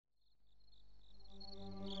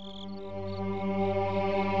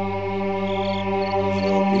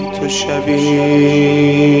تو شبیه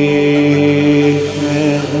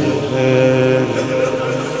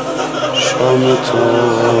شام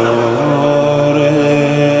تاره،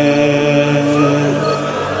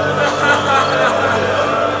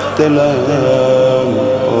 دلم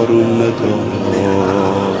آروم نداره،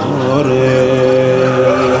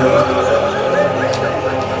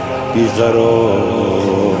 بیقراره،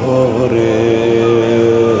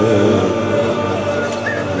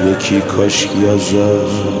 یکی کاشکی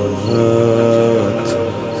ازت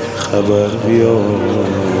خبر بیار.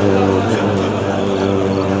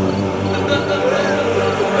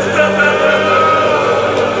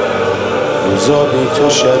 روزا بی تو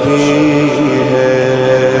شبیه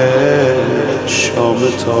شام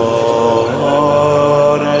تاره،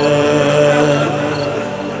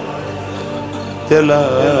 دلم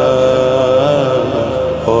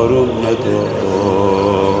آروم نداره،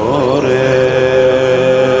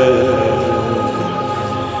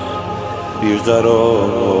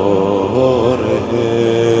 بیقراره،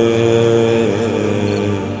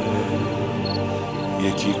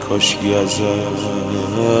 یکی کاشکی ازت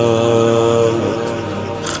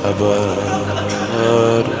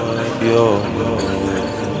خبر بیار.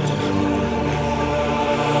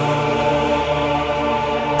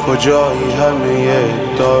 کجایی همه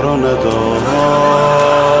دار و ندارم،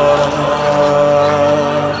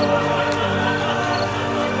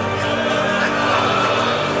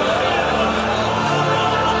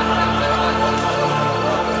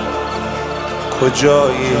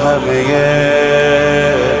 کجایی همه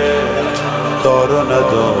دار و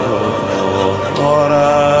ندارم،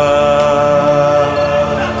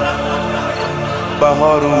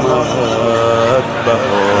 بهار اومد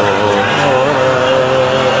بهار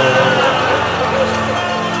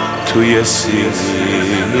توی سینه،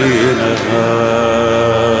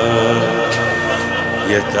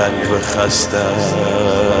 یه قلب خسته از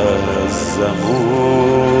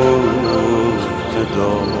زمان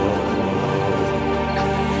دار.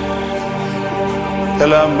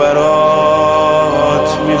 دلم برات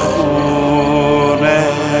میخونه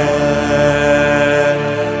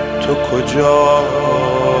تو کجایی،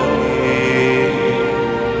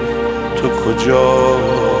 تو کجایی،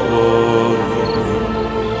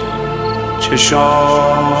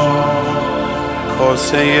 چشام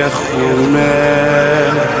کاسه خونه،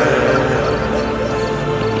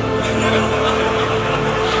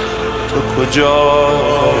 تو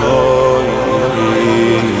کجایی،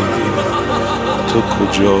 تو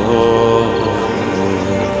کجایی،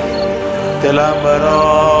 دلم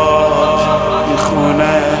برات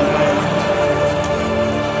میخونه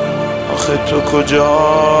آخه تو کجایی،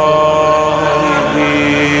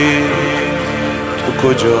 تو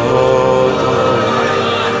کجایی،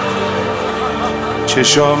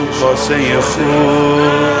 چشام کاسه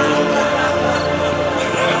خون،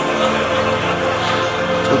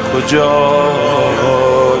 تو کجایی،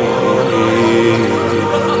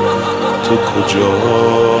 تو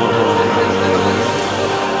کجایی.